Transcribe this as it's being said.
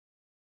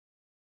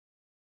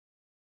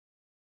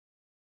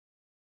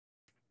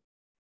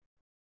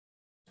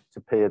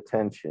to pay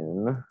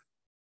attention.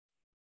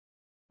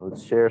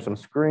 Let's share some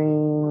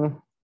screen.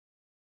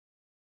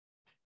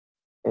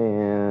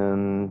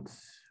 And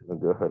we'll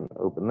go ahead and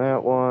open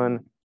that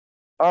one.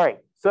 All right,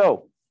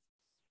 so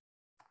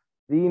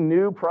the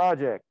new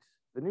project.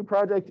 The new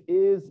project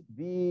is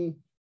the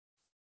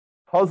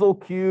Puzzle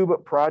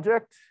Cube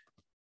project,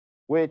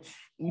 which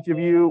each of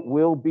you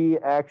will be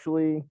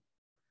actually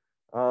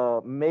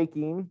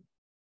making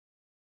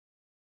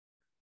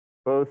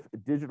both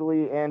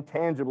digitally and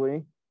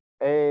tangibly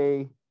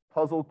a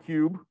puzzle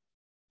cube.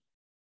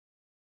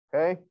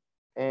 Okay,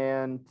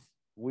 and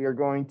we are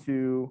going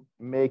to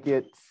make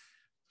it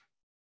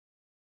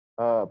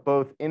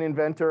both in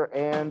Inventor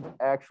and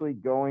actually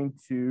going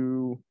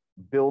to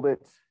build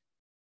it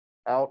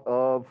out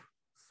of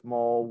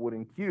small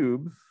wooden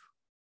cubes.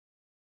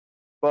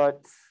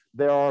 But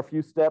there are a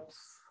few steps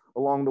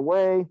along the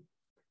way,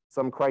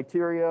 some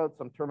criteria,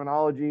 some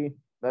terminology,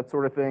 that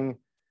sort of thing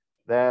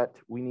that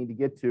we need to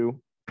get to.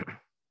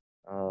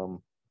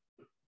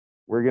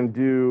 We're going to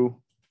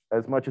do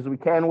as much as we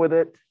can with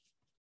it,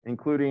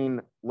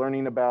 including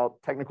learning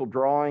about technical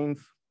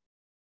drawings,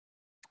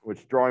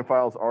 which drawing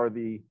files are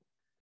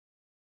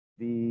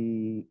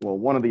well,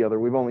 one or the other.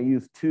 We've only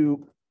used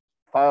 2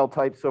 file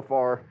types so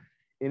far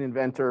in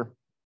Inventor.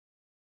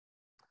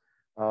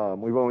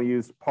 We've only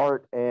used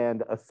part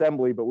and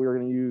assembly, but we're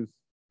going to use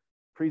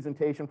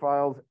presentation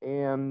files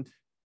and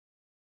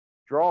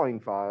drawing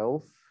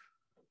files,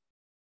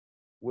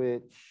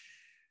 which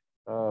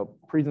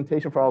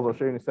presentation files I'll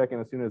show you in a second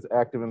as soon as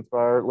Active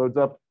Inspire loads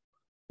up,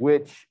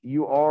 which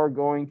you are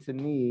going to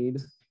need.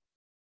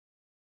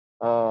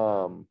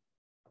 One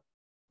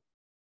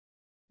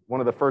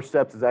of the first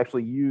steps is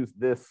actually use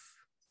this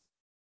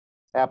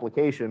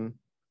application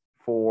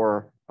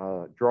for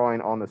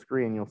drawing on the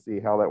screen. You'll see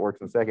how that works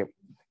in a second.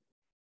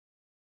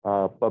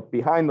 But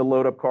behind the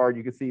load up card,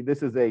 you can see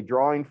this is a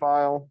drawing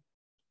file,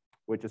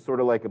 which is sort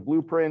of like a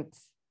blueprint.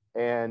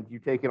 And you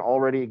take an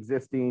already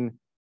existing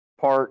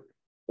part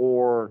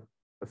or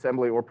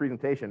assembly or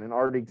presentation, an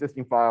already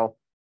existing file,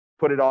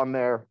 put it on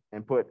there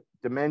and put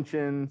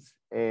dimensions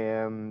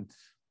and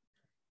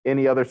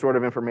any other sort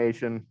of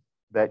information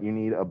that you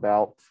need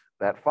about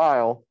that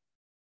file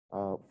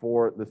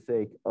for the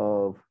sake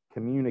of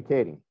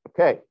communicating.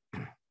 Okay,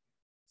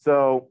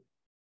 so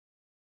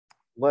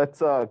let's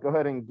go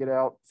ahead and get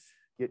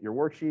your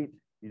worksheet.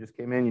 You just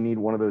came in, you need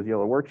one of those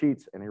yellow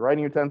worksheets and a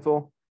writing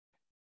utensil.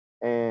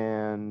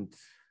 And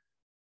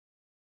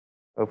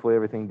hopefully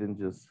everything didn't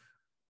just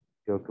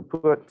go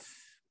kaput.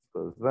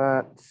 Close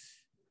that.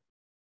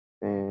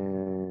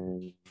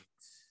 And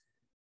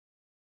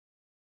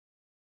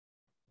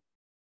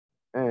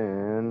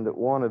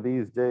one of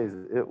these days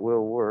it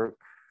will work.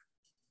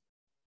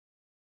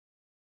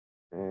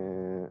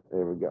 And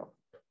there we go.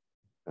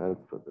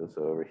 Let's put this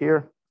over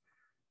here.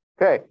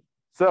 Okay,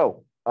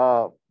 so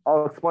I'll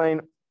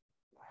explain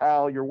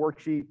how your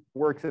worksheet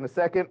works in a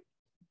second,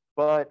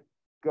 but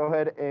go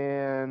ahead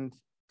and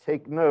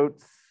take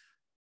notes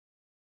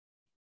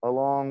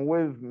along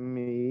with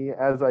me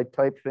as I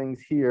type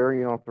things here.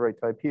 You don't have to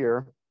write type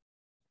here,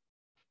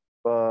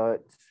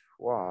 but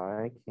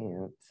why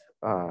can't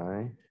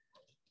I?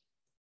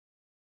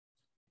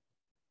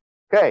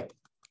 Okay,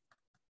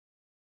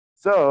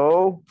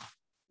 so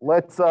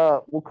let's,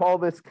 we'll call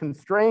this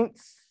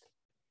constraints,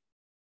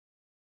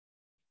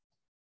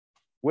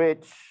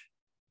 which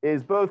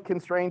is both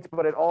constraints,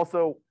 but it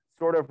also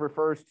sort of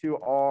refers to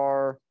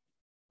our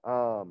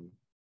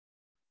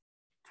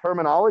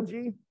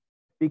terminology,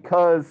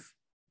 because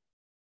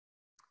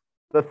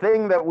the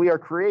thing that we are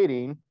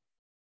creating,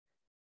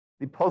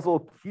 the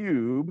puzzle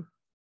cube,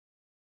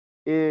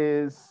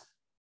 it's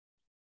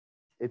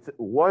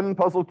one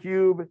puzzle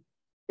cube.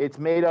 It's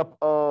made up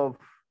of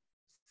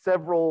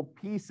several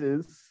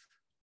pieces,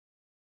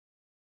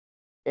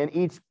 and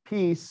each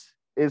piece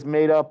is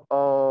made up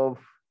of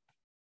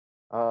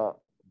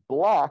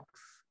blocks.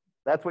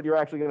 That's what you're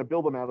actually going to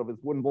build them out of, is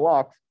wooden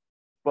blocks.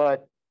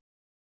 But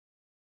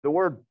the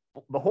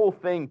whole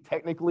thing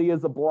technically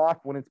is a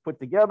block when it's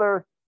put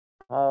together.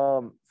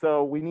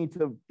 So we need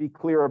to be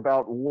clear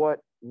about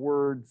what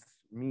words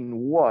mean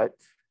what.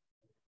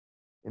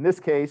 In this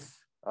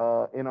case,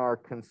 in our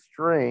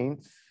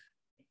constraints,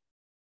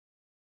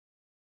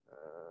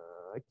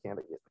 I can't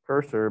get the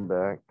cursor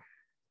back.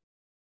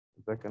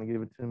 Is that going to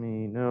give it to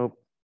me? Nope.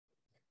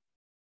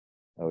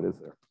 Oh, it is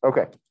there.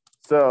 Okay.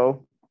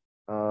 So,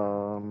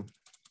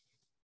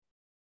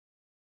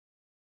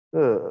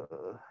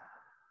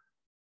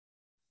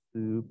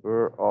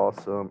 super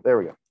awesome. There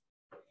we go.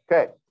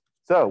 Okay.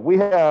 So we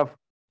have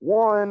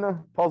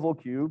one puzzle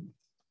cube.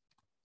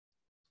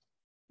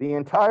 The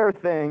entire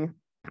thing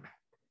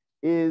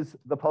is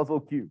the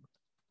puzzle cube.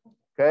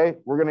 Okay.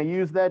 We're going to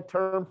use that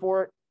term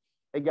for it.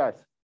 Hey, guys.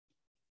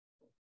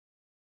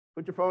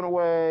 Put your phone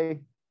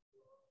away.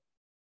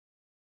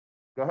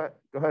 Go ahead.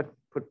 Go ahead.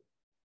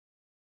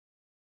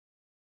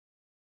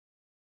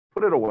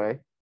 Put it away.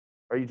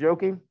 Are you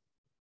joking?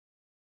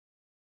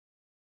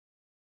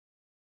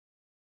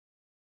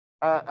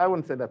 I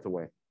wouldn't say that's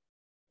away.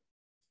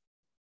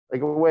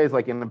 Like away is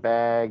like in the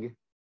bag.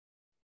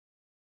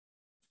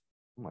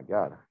 Oh my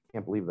God, I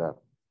can't believe that.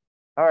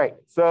 All right,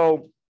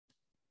 so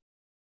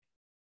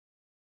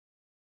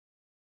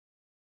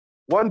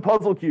one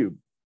puzzle cube.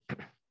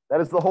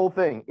 That is the whole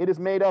thing. It is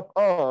made up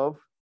of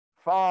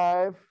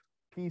 5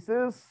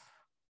 pieces.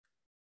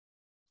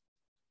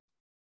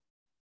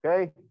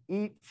 Okay,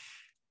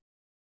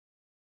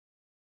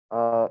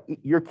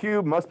 your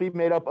cube must be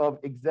made up of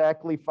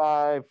exactly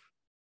 5.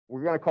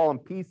 We're going to call them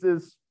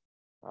pieces.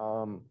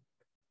 I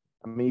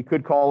mean, you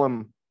could call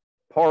them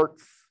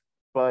parts,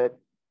 but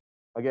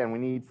again, we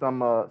need some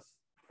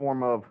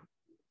form of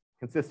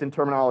consistent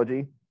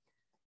terminology.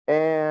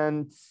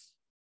 And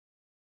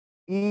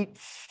each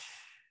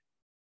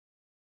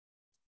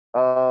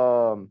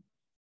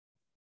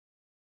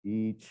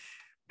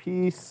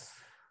piece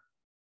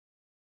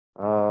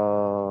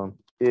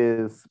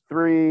is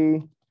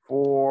 3,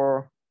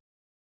 4,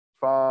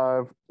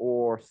 5,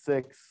 or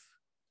 6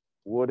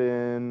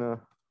 wooden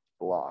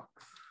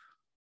blocks.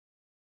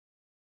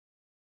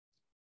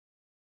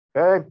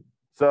 Okay,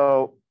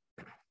 so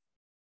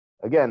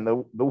again,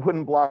 the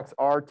wooden blocks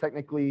are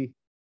technically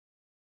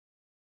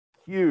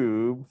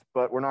cubes,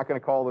 but we're not going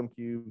to call them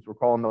cubes. We're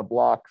calling the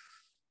blocks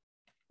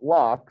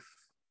blocks.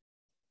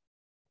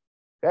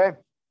 Okay,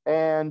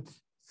 and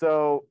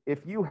so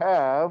if you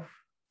have,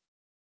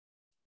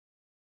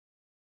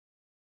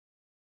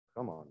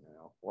 come on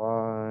now,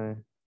 why?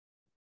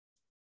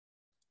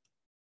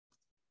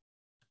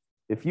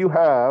 If you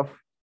have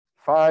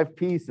 5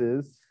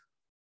 pieces,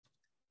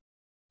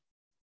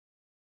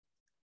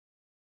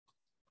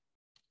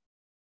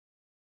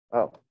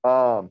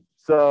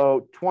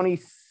 so 20,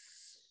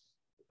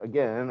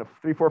 again,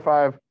 3, 4,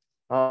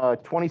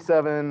 5,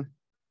 27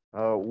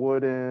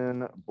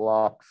 wooden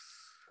blocks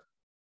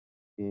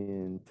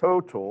in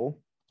total.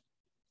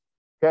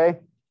 Okay,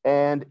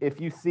 and if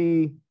you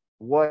see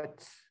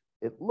what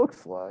it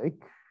looks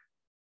like,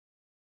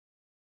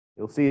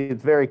 you'll see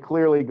it's very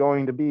clearly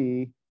going to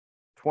be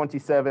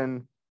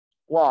 27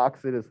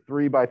 blocks. It is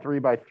 3 by 3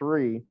 by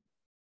 3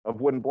 of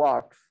wooden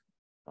blocks.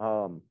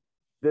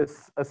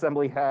 This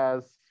assembly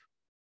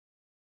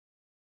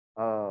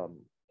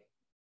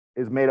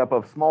is made up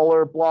of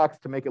smaller blocks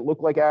to make it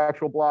look like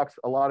actual blocks.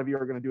 A lot of you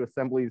are going to do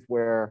assemblies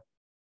where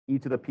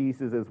each of the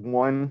pieces is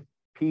one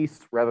piece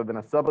rather than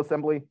a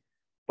sub-assembly.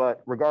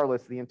 But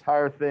regardless, the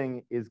entire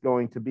thing is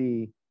going to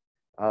be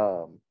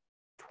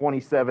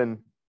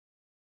 27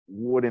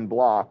 wooden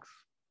blocks.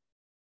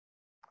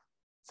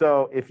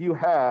 So if you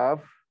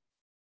have,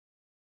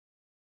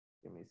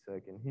 give me a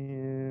second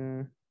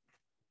here.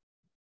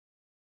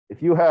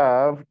 If you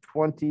have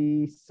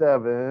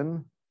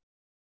 27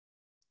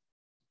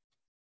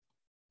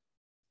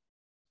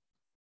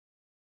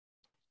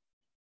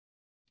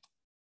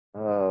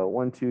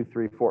 1, 2,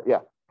 3, 4. Yeah.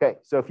 Okay.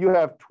 So if you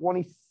have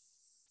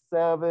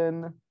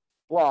 27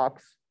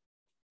 blocks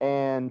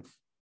and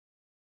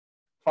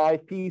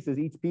 5 pieces,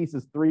 each piece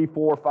is 3,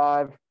 4,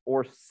 5,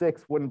 or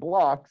 6 wooden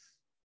blocks,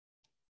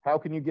 how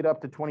can you get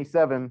up to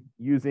 27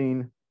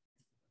 using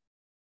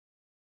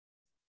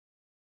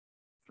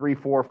 3,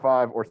 4,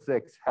 5, or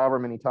 6, however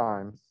many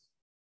times?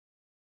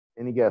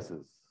 Any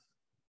guesses?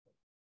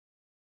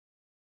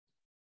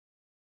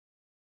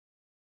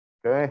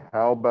 Okay.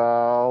 How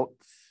about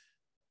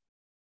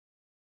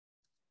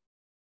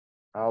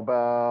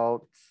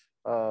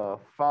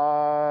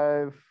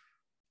 5,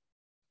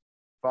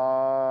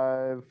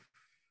 5,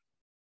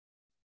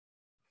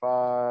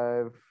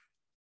 5,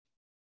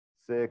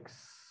 6,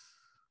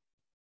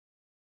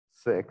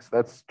 6.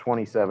 That's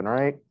 27,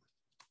 right?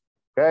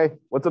 Okay.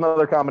 What's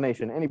another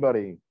combination?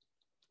 Anybody?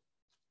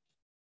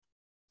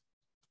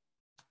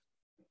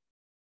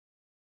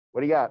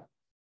 What do you got?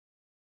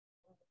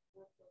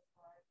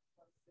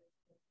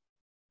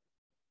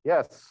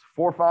 Yes,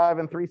 4, 5,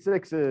 and 3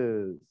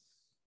 6s.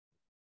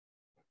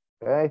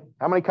 Okay.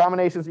 How many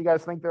combinations do you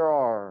guys think there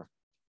are?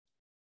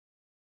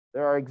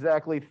 There are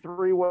exactly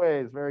 3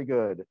 ways. Very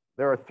good.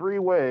 There are 3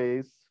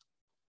 ways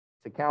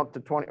to count to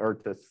 20 or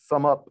to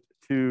sum up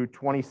to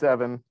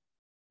 27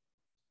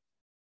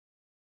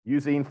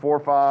 using 4,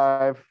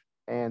 5,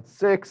 and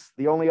 6.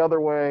 The only other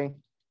way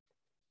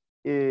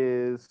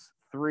is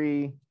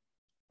 3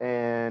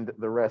 and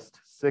the rest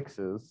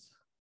 6s.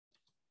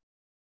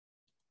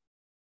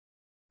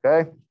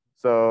 Okay,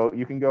 so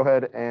you can go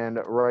ahead and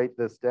write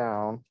this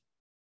down.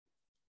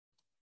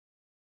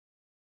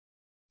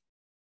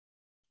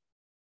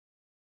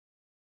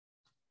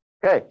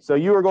 Okay, so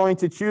you are going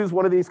to choose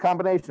one of these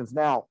combinations.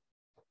 Now,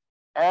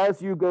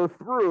 as you go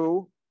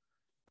through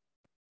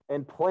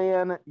and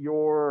plan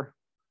your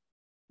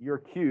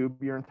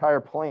cube, your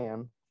entire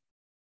plan,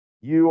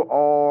 you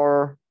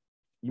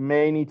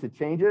may need to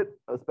change it,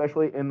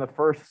 especially in the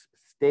first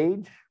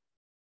stage.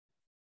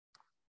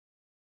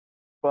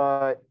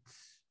 But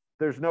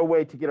there's no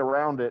way to get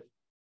around it.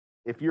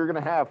 If you're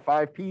going to have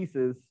 5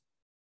 pieces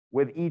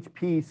with each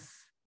piece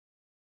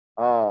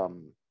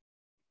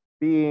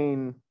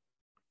being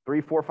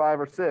 3, 4, 5,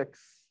 or 6,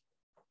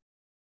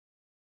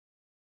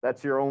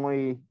 that's your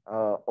only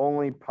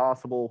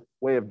possible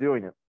way of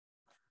doing it.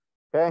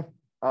 Okay.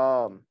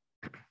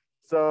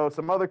 So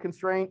some other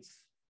constraints.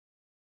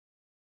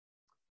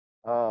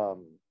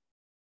 You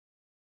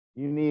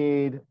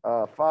need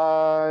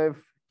 5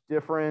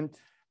 different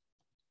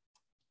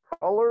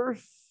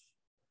colors.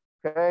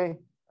 Okay.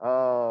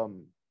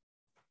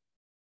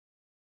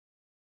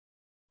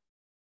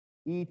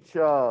 Each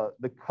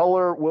the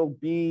color will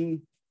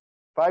be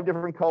 5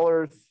 different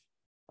colors.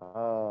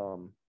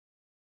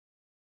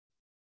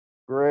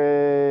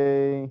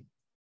 Gray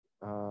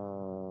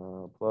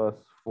plus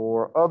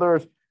 4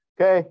 others.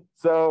 Okay,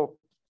 so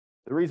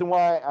the reason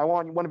why I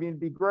want one of you to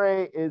be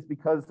gray is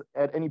because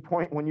at any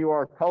point when you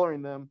are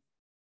coloring them,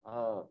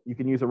 you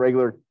can use a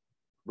regular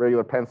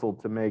pencil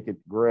to make it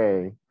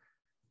gray.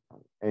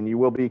 And you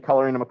will be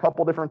coloring them a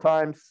couple different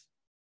times,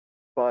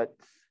 but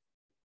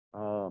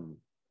there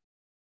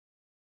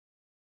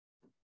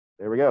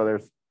we go.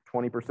 There's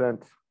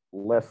 20%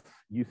 less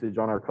usage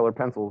on our colored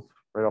pencils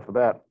right off the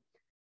bat.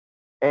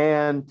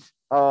 And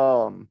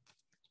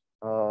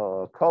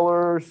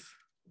colors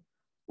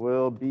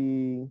will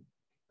be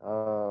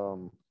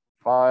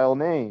file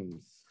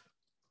names.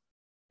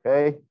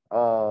 Okay.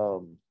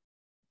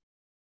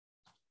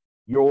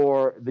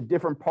 The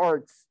different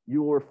parts,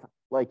 you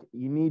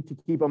need to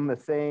keep them the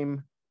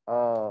same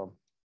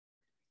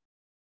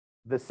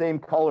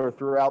color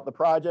throughout the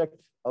project.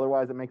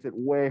 Otherwise, it makes it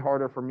way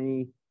harder for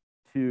me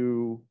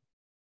to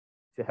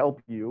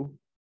help you.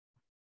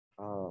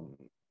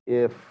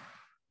 If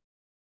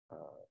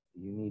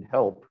you need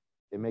help,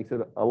 it makes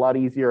it a lot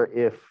easier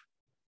if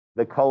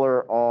the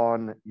color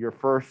on your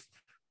first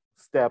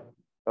step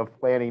of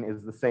planning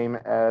is the same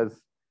as,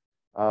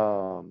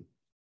 we'll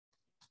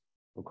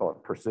call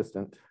it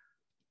persistent.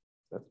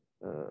 That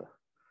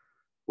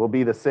will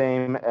be the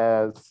same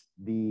as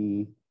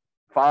the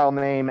file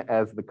name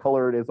as the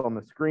color it is on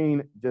the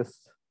screen.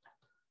 Just,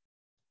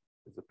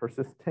 is it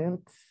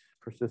persistent?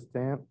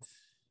 Persistent.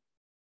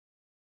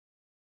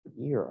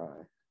 E or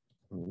I?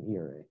 I mean, E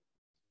or A.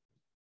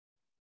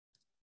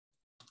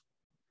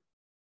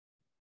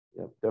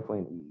 Yep, definitely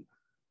an E.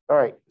 All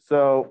right,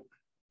 so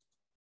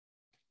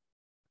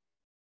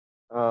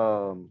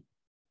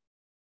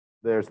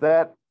there's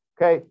that.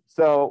 Okay,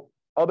 so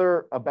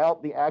other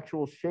about the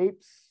actual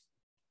shapes.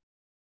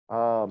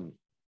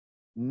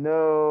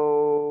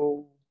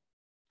 No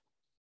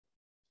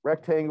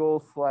rectangle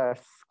 /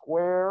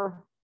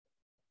 square.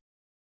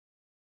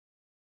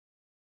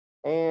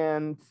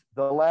 And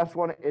the last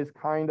one is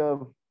kind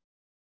of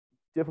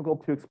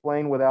difficult to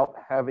explain without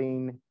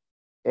having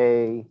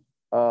a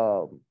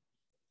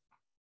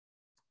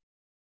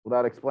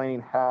without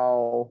explaining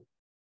how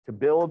to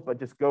build, but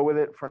just go with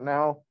it for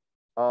now.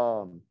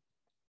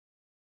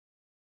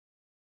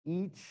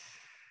 Each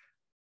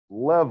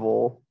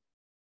level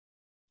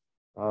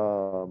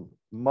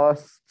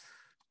must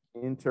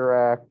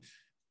interact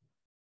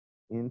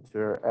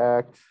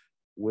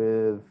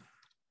with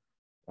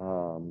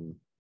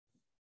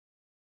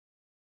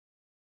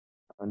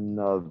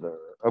another.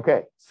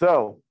 Okay,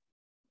 so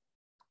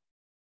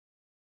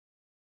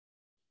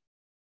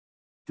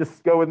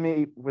just go with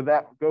me with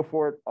that. Go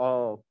for it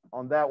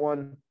on that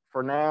one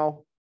for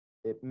now.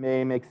 It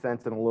may make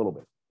sense in a little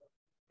bit.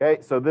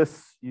 Okay, so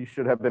this, you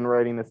should have been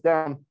writing this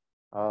down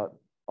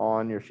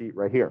on your sheet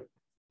right here.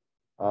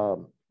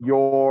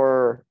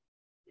 Your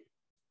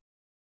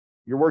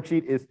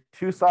worksheet is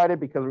 2-sided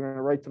because we're going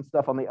to write some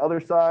stuff on the other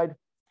side.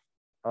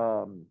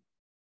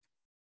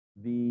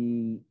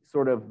 The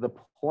sort of the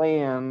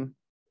plan,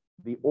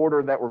 the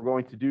order that we're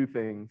going to do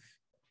things,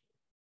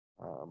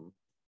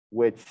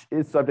 which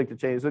is subject to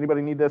change. Does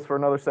anybody need this for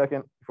another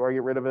second before I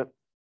get rid of it?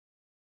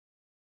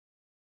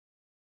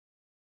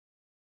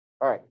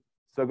 All right,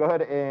 so go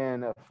ahead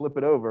and flip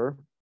it over.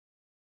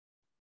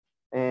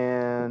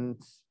 And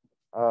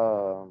I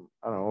don't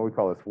know what we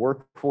call this: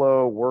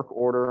 workflow, work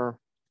order,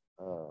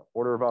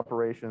 order of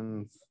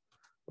operations.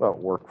 What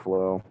about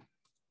workflow?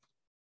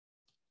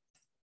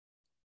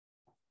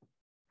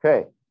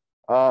 Okay,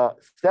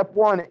 step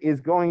 1 is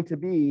going to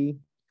be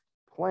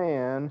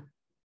plan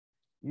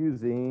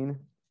using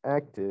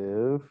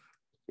Active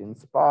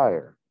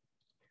Inspire.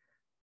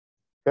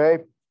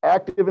 Okay,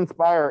 Active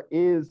Inspire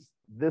is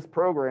this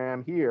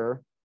program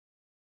here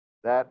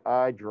that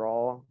I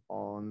draw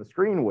on the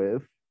screen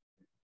with,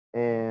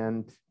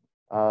 and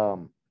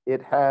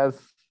it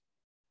has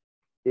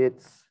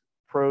its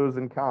pros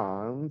and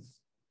cons.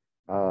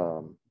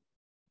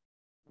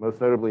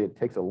 Most notably, it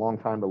takes a long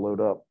time to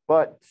load up,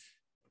 but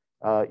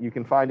you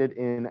can find it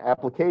in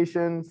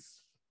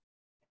applications,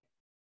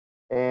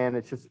 and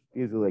it's just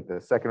usually like the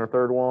second or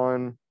third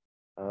one.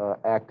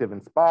 Active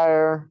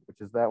Inspire,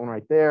 which is that one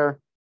right there.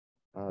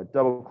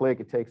 Double click,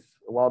 it takes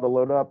a while to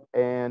load up,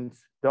 and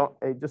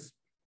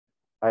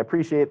I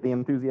appreciate the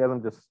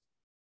enthusiasm. Just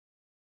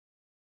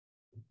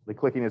the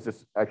clicking is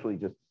just actually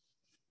just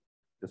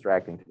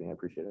distracting to me. I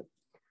appreciate it.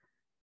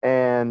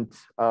 And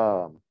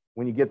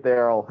when you get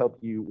there, I'll help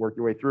you work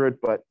your way through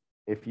it. But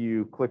if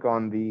you click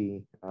on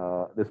the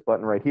this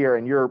button right here,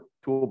 and your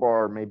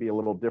toolbar may be a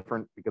little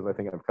different because I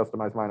think I've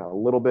customized mine a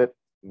little bit,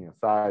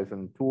 size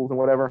and tools and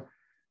whatever,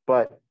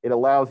 but it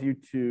allows you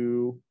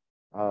to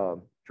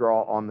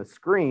draw on the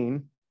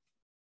screen.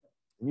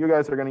 And you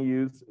guys are going to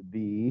use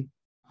the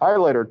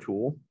highlighter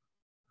tool,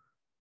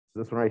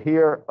 this one right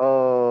here,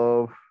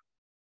 of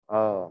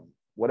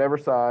whatever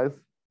size,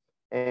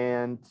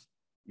 and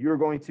you're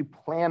going to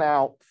plan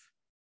out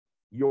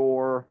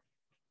your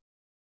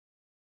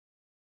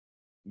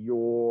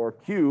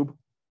cube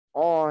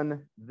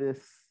on this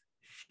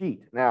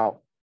sheet. Now,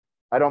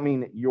 I don't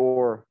mean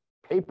your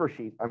paper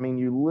sheet. I mean,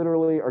 you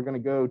literally are going to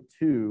go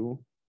to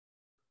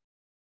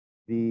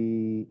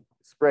the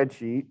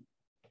spreadsheet,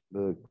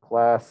 the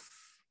class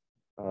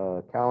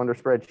calendar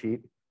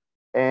spreadsheet,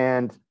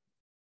 and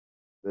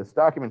this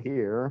document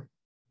here,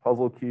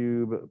 Puzzle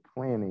Cube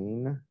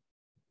Planning,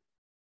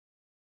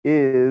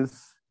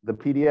 is the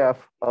PDF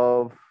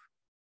of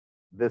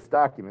this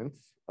document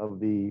of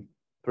the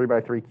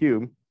 3x3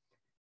 cube,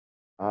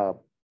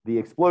 the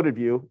exploded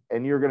view,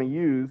 and you're going to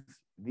use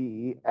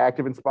the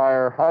Active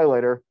Inspire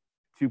highlighter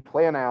to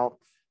plan out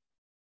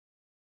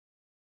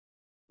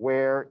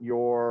where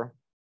your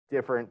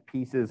different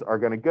pieces are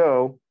going to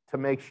go to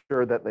make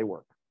sure that they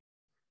work.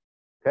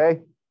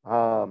 Okay,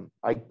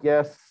 I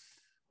guess,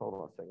 hold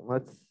on a second.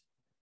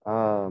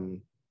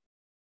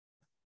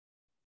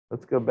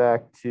 Let's go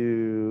back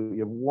to, you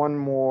have one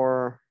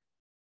more.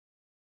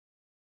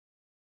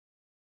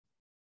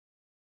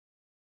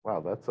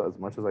 Wow, that's as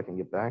much as I can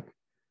get back.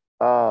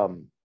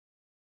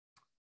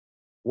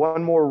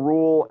 One more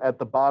rule at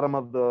the bottom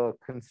of the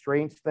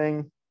constraints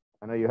thing.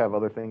 I know you have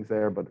other things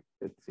there, but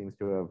it seems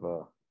to have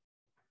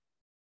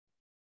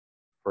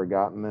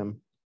forgotten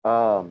them.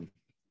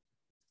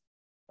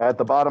 At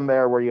the bottom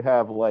there, where you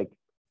have like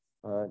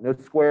no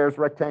squares,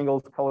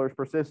 rectangles, colors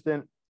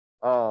persistent,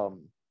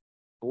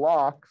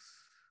 blocks,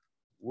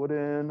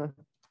 wooden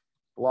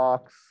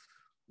blocks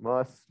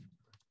must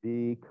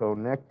be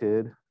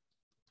connected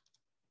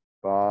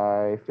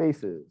by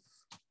faces.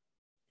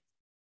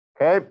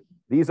 Okay,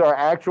 these are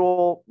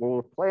actual,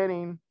 we're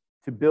planning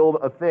to build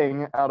a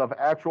thing out of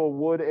actual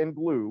wood and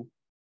glue,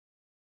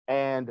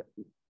 and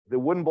the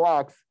wooden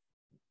blocks,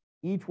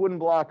 each wooden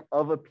block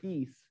of a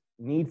piece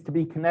needs to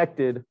be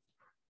connected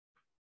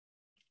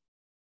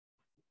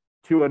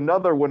to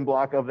another wooden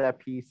block of that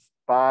piece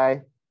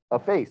by a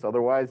face.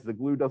 Otherwise, the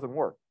glue doesn't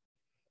work.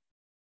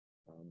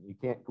 You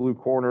can't glue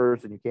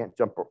corners and you can't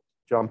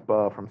jump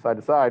from side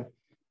to side.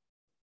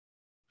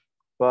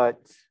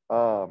 But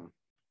I'll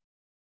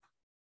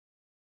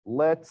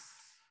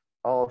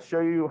show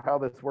you how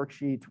this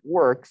worksheet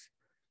works.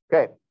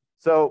 Okay,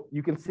 so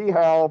you can see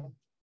how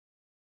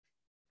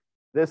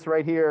this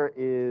right here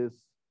is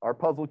our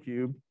puzzle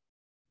cube,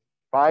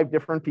 5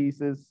 different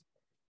pieces,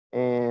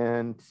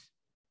 and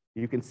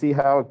you can see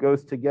how it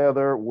goes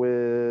together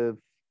with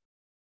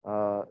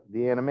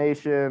the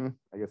animation.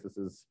 I guess this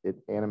is it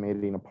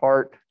animating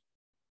apart,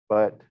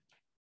 but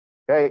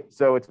okay,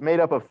 so it's made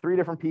up of 3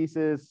 different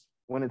pieces.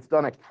 When it's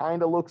done, it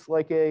kind of looks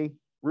like a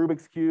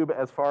Rubik's Cube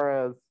as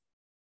far as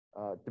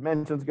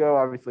dimensions go.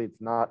 Obviously,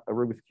 it's not a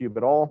Rubik's Cube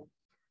at all,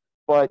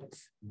 but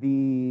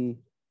the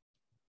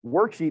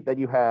worksheet that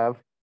you have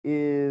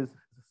is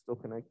still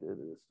connected. It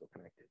is still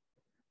connected.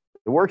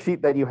 The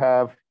worksheet that you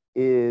have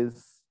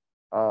is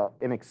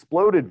an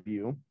exploded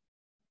view.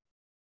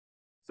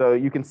 So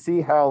you can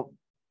see how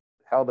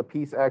the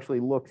piece actually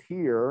looks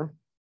here,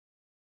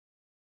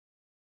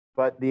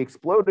 but the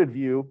exploded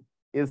view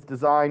is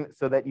designed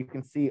so that you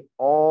can see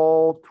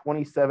all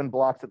 27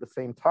 blocks at the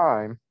same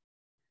time,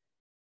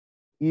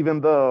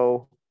 even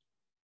though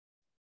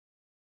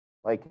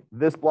like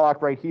this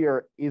block right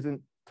here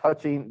isn't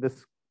touching,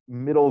 this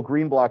middle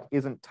green block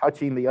isn't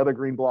touching the other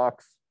green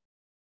blocks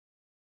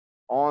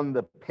on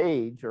the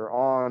page or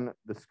on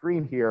the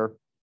screen here,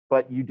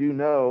 but you do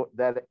know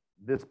that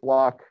this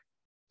block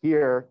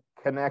here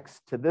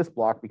connects to this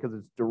block because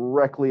it's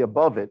directly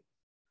above it,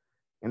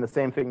 and the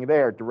same thing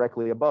there,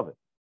 directly above it.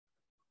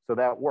 So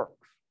that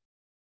works.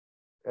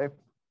 Okay.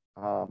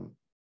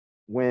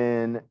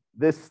 When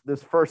this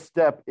first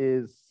step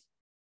is,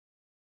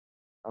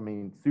 I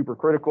mean, super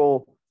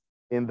critical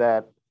in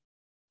that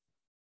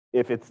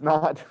if you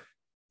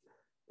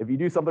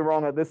do something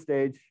wrong at this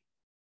stage,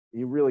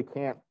 you really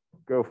can't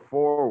go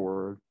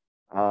forward.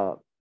 I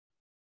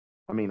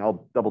mean,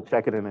 I'll double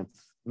check it, and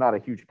it's not a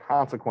huge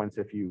consequence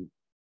if you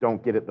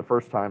don't get it the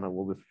first time, and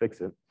we'll just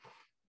fix it.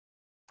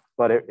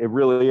 But it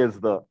really is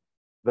the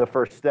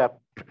first step.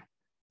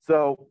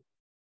 So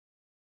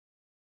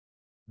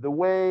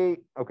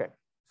okay,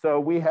 so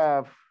we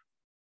have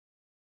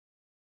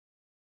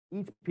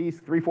each piece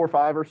 3, 4,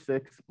 5, or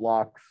 6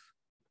 blocks.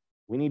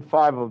 We need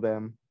 5 of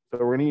them. So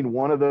we're gonna need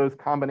one of those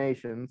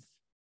combinations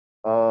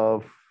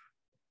of,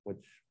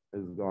 which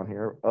is gone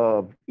here,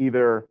 of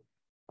either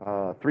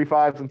 3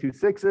 5s and 2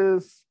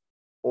 6s,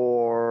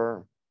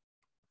 or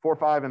 4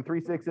 5 and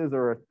 3 6s,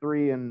 or a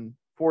 3 and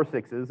 4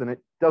 6s, and it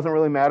doesn't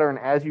really matter. And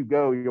as you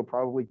go, you'll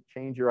probably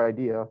change your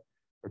idea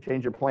or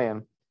change your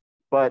plan.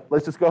 But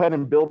let's just go ahead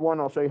and build one.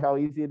 I'll show you how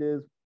easy it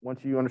is.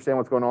 Once you understand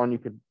what's going on, you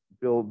could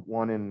build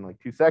one in like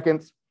 2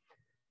 seconds.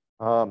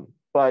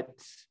 But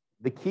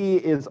the key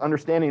is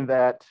understanding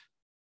that,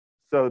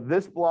 so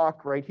this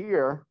block right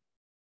here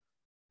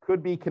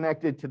could be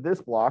connected to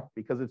this block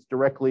because it's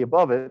directly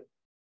above it.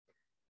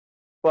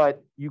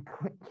 but you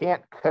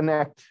can't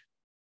connect.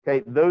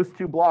 Okay, those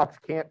two blocks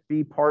can't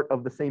be part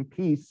of the same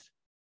piece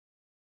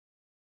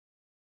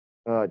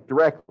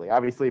directly.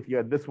 Obviously, if you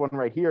had this one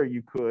right here,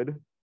 you could,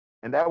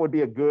 and that would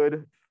be a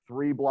good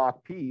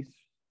 3-block piece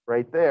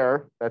right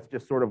there. That's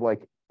just sort of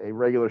like a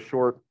regular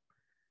short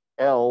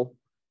L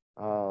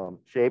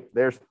shape.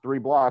 There's 3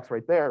 blocks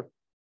right there.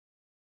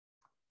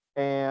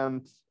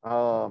 And,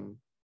 you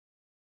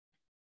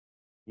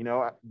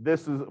know,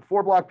 this is a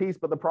 4-block piece,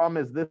 but the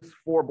problem is this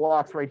 4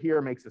 blocks right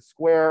here makes a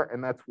square,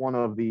 and that's one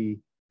of the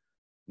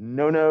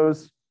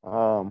no-nos.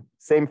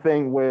 Same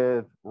thing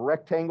with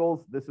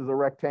rectangles. This is a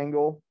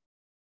rectangle.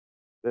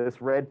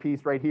 This red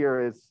piece right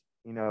here is,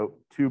 you know,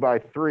 2 by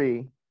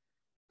 3.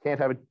 Can't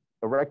have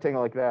a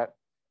rectangle like that.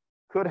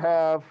 Could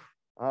have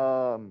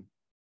that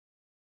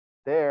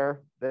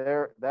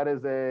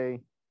is a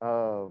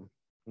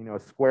you know, a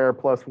square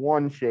plus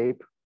 1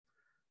 shape,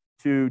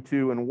 2,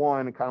 2, and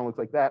 1. It kind of looks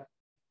like that.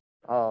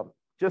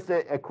 Just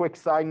a quick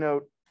side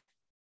note: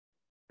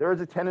 there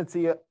is a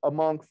tendency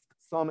amongst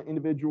some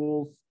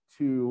individuals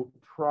to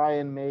try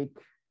and make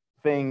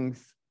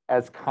things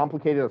as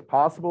complicated as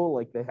possible.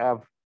 Like they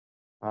have,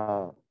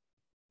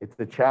 it's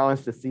a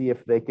challenge to see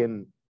if they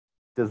can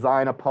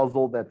design a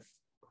puzzle that's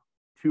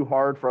too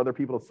hard for other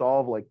people to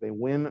solve, like they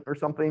win or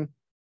something.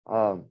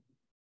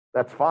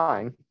 That's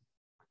fine,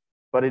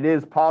 but it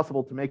is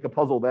possible to make a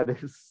puzzle that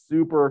is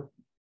super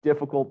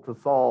difficult to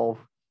solve,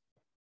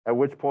 at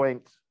which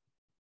point,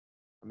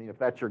 I mean, if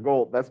that's your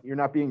goal, you're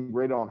not being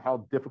graded on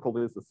how difficult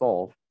it is to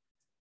solve.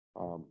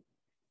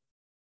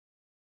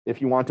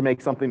 If you want to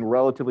make something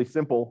relatively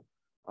simple,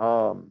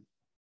 you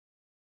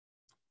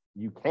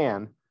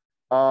can.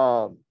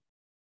 Oh,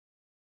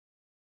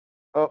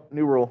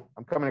 new rule.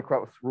 I'm coming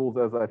across rules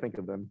as I think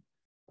of them.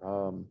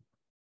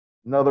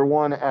 Another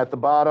one at the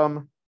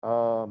bottom,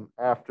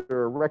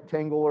 after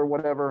rectangle or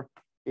whatever,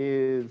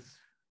 is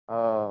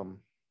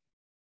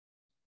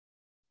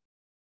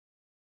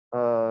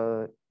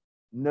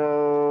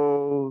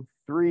no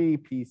 3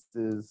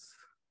 pieces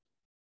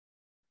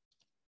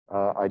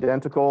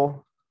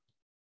identical.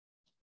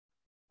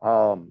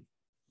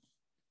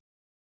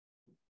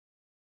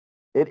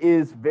 It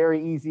is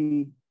very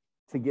easy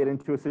to get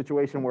into a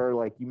situation where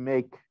like you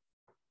make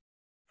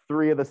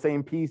 3 of the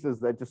same pieces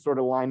that just sort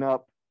of line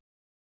up,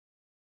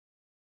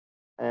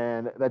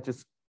 and that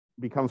just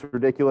becomes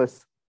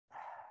ridiculous.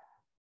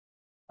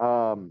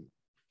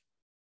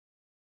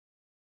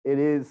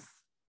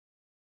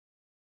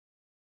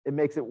 It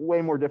makes it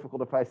way more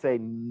difficult if I say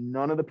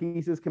none of the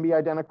pieces can be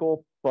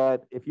identical,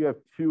 but if you have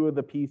 2 of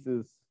the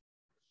pieces,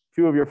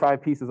 2 of your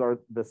 5 pieces are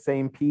the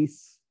same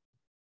piece,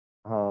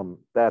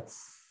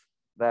 that's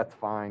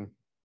fine.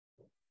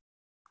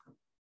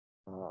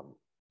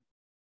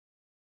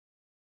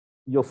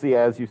 You'll see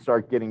as you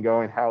start getting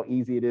going how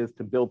easy it is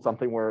to build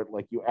something where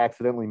like you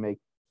accidentally make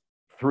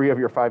 3 of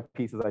your 5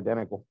 pieces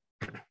identical.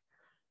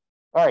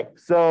 All right,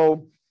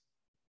 so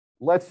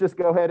let's just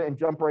go ahead and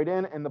jump right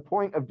in. And the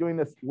point of doing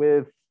this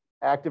with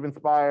Active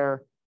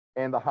Inspire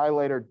and the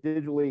highlighter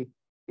digitally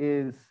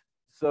is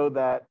so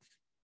that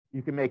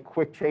you can make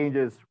quick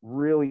changes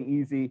really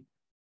easy.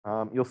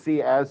 You'll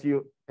see as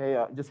you,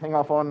 hey, just hang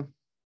off on,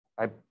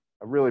 I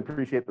really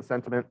appreciate the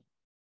sentiment,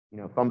 you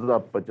know, thumbs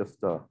up, but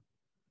just, the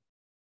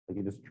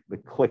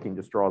clicking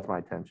just draws my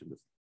attention.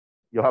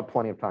 You'll have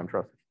plenty of time,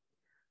 trust me.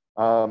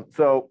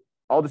 So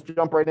I'll just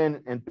jump right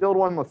in and build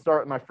one. Let's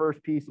start with my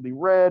first piece, will be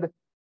red.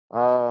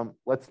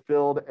 Let's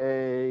build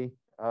a,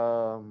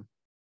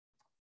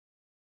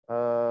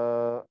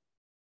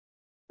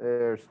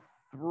 there's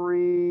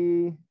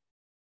 3,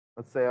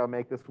 let's say I'll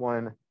make this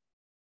one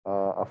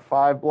a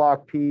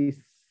 5-block piece.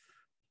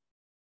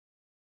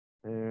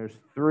 There's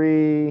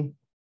 3,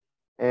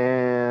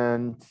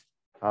 and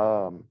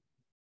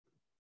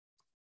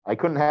I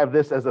couldn't have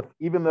this as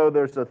even though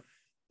there's a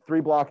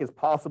 3-block is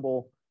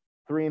possible,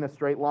 3 in a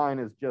straight line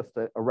is just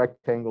a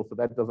rectangle, so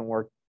that doesn't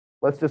work.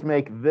 Let's just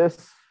make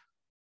this,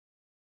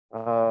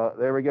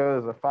 there we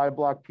go, there's a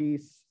 5-block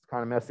piece. It's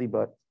kind of messy,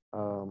 but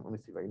let me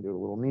see if I can do it a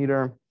little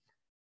neater.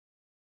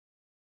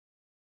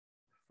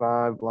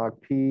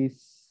 5-block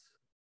piece.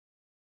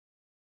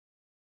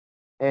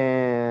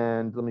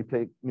 And let me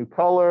pick new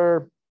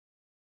color.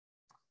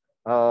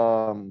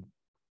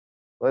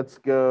 Let's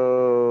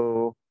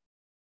go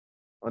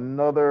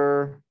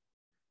another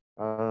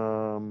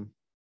 1,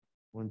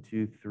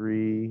 2,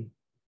 3.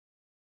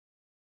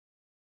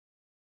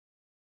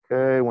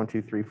 Okay, 1,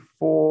 2, 3,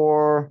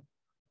 4,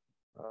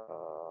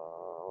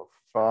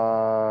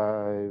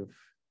 5,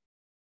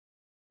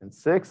 and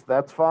 6.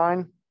 That's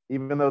fine,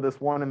 even though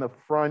this one in the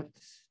front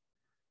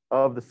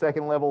of the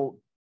second level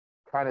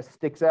kind of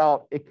sticks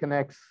out. It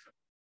connects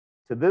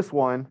to this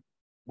one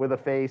with a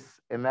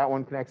face, and that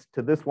one connects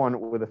to this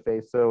one with a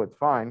face, so it's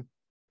fine.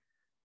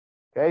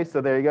 Okay, so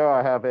there you go.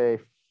 I have a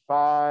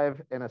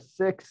 5 and a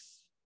 6.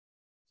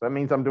 So that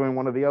means I'm doing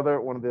one of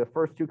the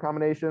first 2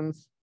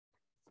 combinations.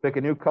 Let's pick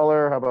a new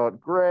color. How about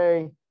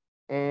gray?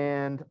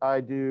 And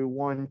I do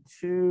 1,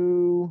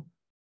 2,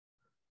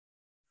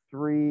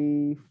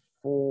 3,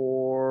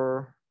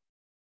 4,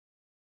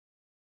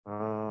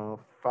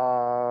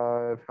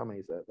 5, how many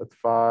is that? That's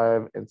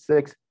 5 and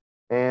 6.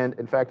 And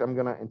in fact, I'm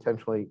gonna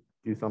intentionally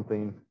do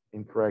something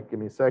incorrect. Give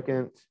me a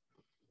second.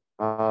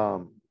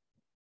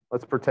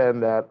 Let's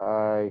pretend that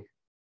I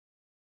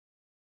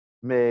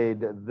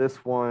made this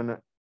one. Do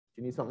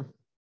you need something?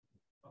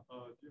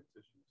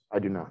 I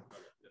do not.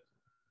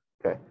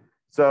 Okay.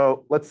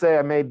 So let's say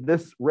I made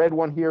this red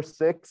one here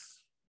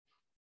 6.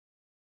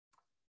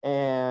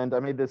 And I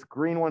made this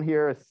green one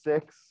here a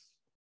 6.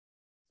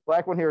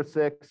 Black one here a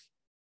 6,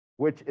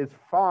 which is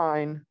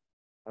fine.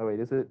 Oh, wait,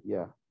 is it?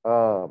 Yeah.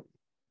 So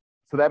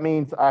that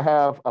means I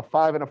have a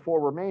 5 and a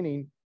 4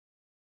 remaining.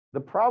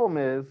 The problem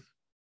is,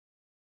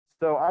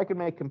 so I can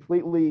make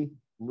completely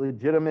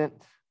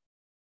legitimate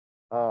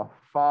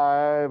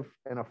 5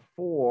 and a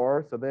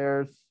 4. So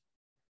there's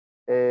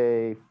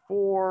a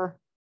 4,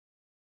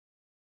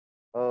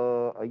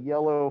 a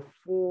yellow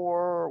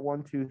 4,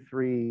 1, 2,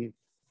 3,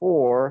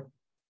 4,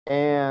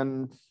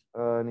 and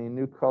a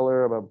new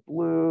color of a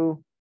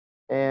blue,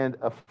 and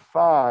a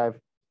 5.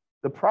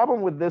 The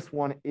problem with this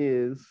one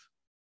is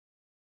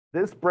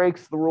this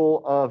breaks the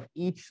rule of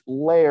each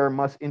layer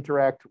must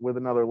interact with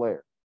another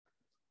layer.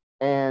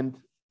 And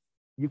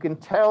you can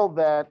tell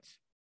that,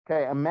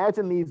 okay,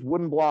 imagine these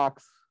wooden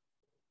blocks,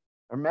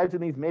 or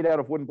imagine these made out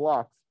of wooden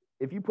blocks.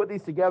 If you put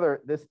these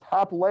together, this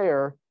top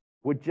layer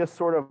would just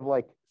sort of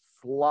like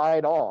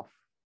slide off.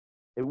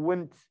 It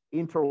wouldn't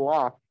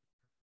interlock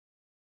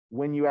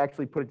when you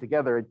actually put it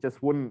together. It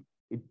just wouldn't,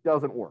 it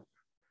doesn't work.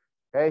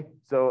 Okay,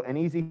 so an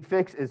easy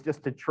fix is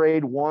just to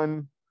trade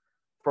one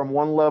from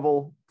one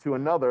level to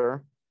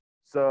another.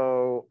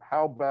 So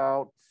how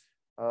about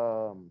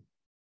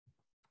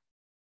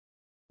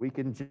we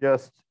can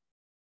just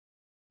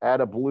add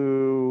a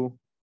blue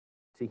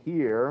to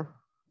here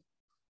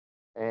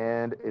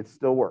and it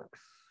still works.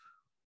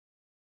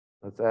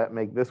 Let's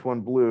make this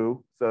one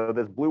blue. So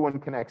this blue one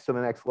connects to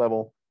the next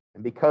level.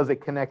 And because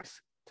it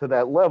connects to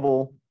that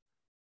level,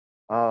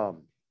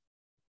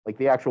 like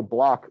the actual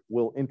block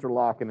will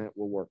interlock and it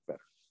will work better.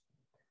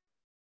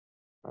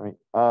 All right.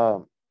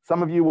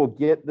 Some of you will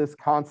get this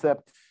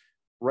concept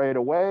right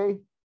away,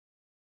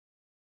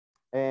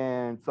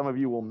 and some of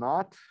you will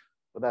not,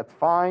 but that's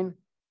fine.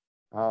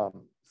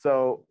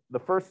 So the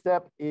first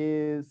step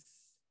is,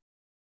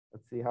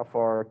 let's see, how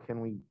far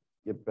can we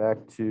get back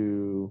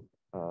to?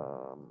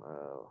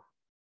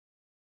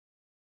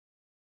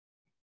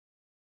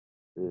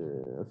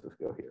 Let's just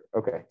go here.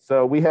 Okay,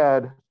 so we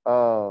had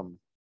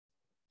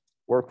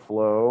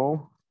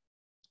workflow.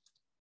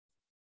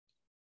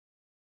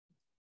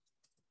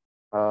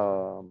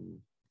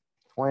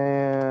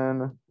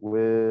 Plan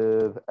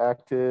with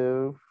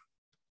active.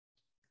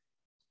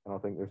 I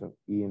don't think there's an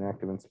E in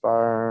active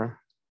inspire.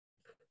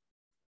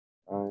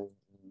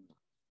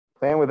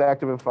 Plan with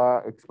active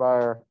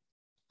expire.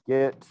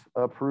 Get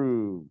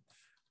approved.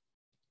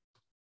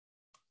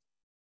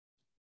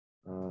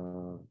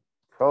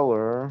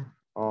 Color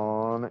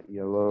on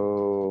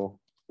yellow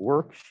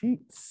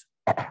worksheets.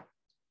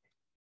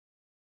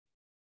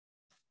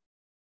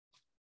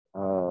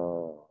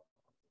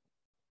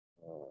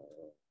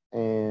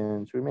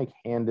 And should we make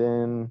hand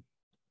in?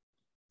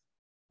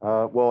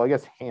 Well, I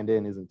guess hand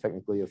in isn't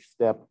technically a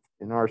step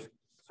in our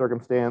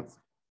circumstance.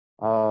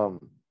 How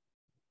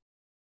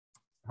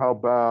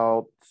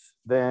about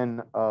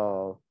then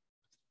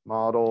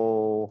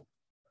model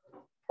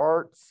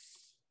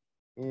parts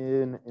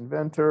in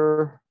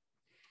Inventor,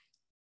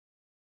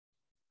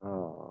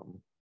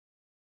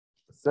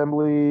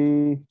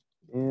 assembly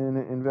in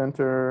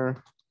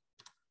Inventor,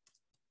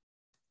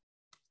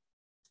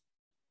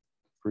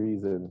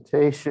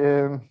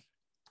 presentation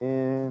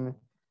in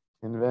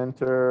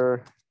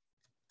Inventor,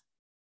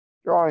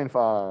 drawing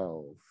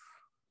files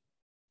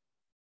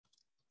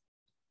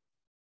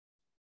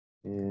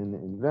in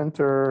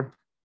Inventor,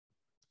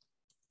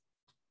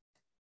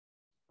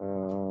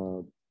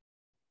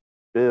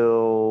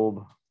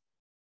 build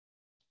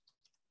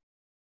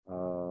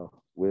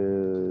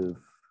with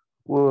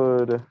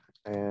wood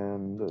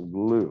and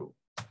glue.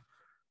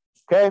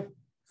 Okay,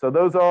 so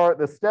those are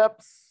the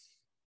steps.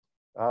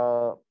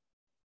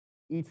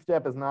 Each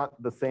step is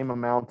not the same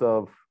amount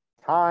of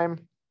time.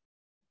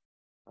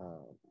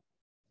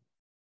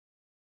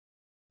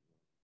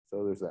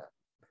 So there's that.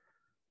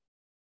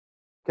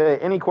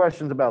 Okay, any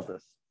questions about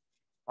this?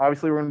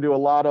 Obviously, we're going to do a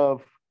lot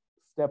of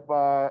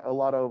a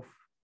lot of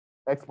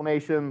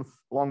explanations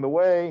along the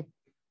way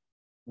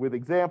with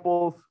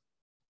examples,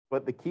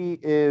 but the key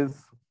is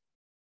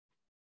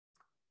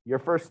your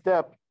first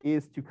step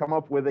is to come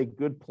up with a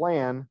good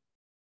plan.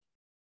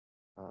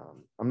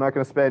 I'm not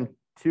going to spend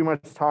too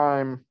much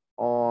time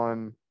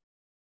on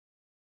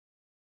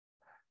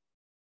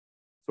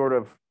sort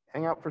of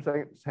hang out for a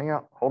second, just hang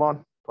out, hold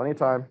on, plenty of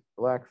time,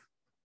 relax.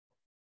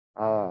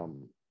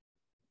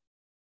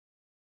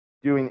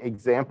 Doing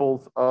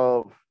examples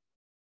of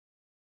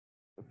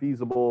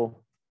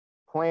feasible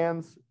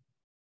plans.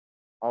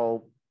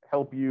 I'll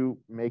help you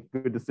make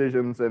good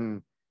decisions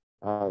and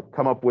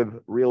come up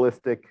with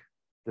realistic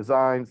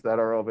designs that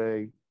are of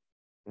an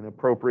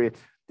appropriate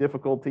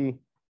difficulty.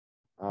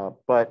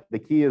 But the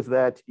key is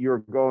that you're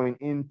going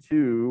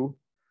into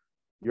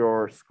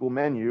your school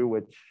menu,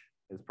 which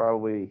is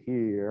probably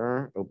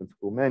here, open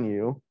school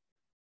menu.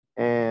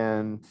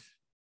 And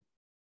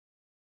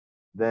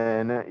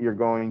then you're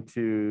going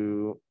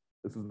to,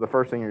 this is the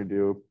first thing you're gonna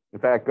do. In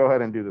fact, go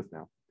ahead and do this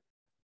now.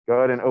 Go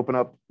ahead and open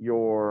up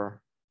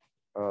your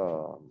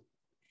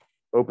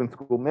open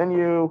school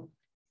menu,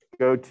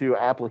 go to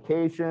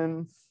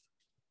applications.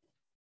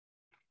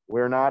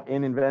 We're not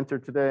in Inventor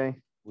today.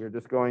 We're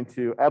just going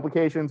to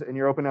applications, and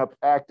you're opening up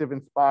Active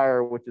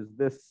Inspire, which is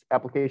this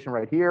application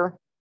right here.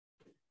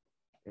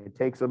 It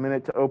takes a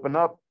minute to open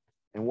up.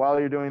 And while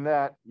you're doing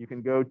that, you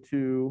can go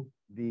to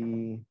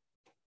the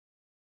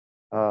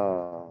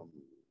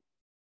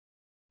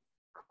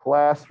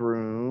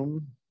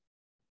classroom,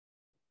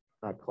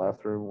 not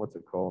classroom, what's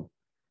it called?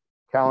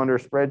 Calendar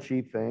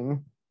spreadsheet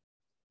thing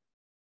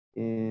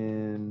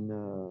in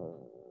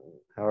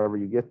however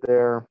you get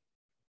there,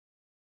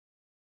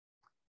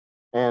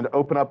 and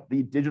open up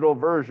the digital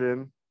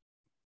version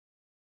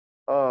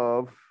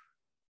of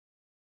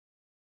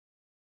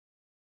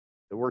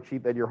the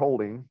worksheet that you're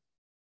holding,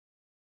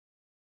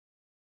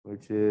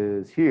 which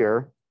is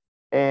here.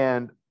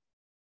 And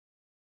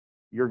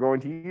you're going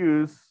to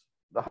use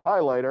the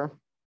highlighter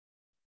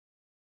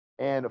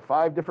and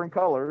 5 different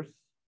colors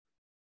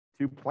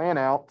to plan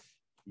out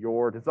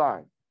your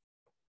design.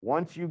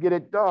 Once you get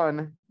it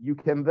done, you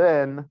can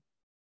then,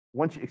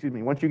 once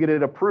you get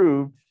it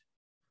approved,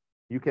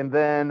 you can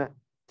then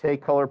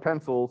take color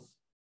pencils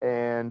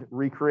and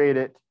recreate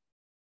it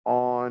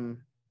on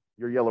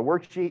your yellow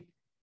worksheet.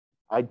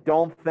 I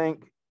don't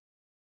think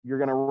you're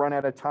going to run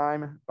out of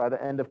time by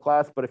the end of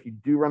class, but if you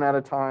do run out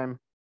of time,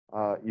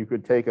 you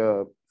could take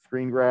a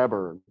screen grab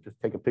or just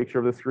take a picture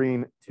of the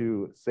screen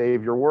to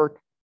save your work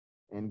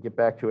and get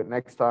back to it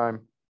next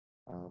time.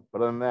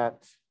 But other than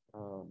that,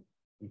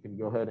 you can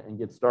go ahead and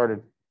get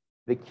started.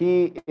 The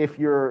key, if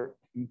you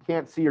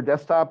can't see your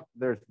desktop,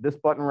 there's this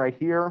button right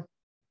here.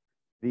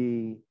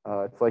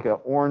 It's like an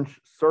orange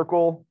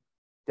circle,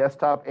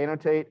 desktop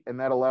annotate, and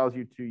that allows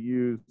you to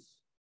use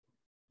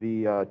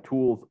the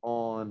tools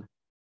on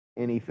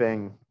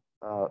anything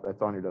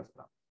that's on your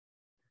desktop.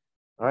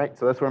 All right,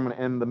 so that's where I'm going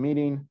to end the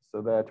meeting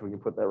so that we can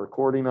put that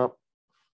recording up.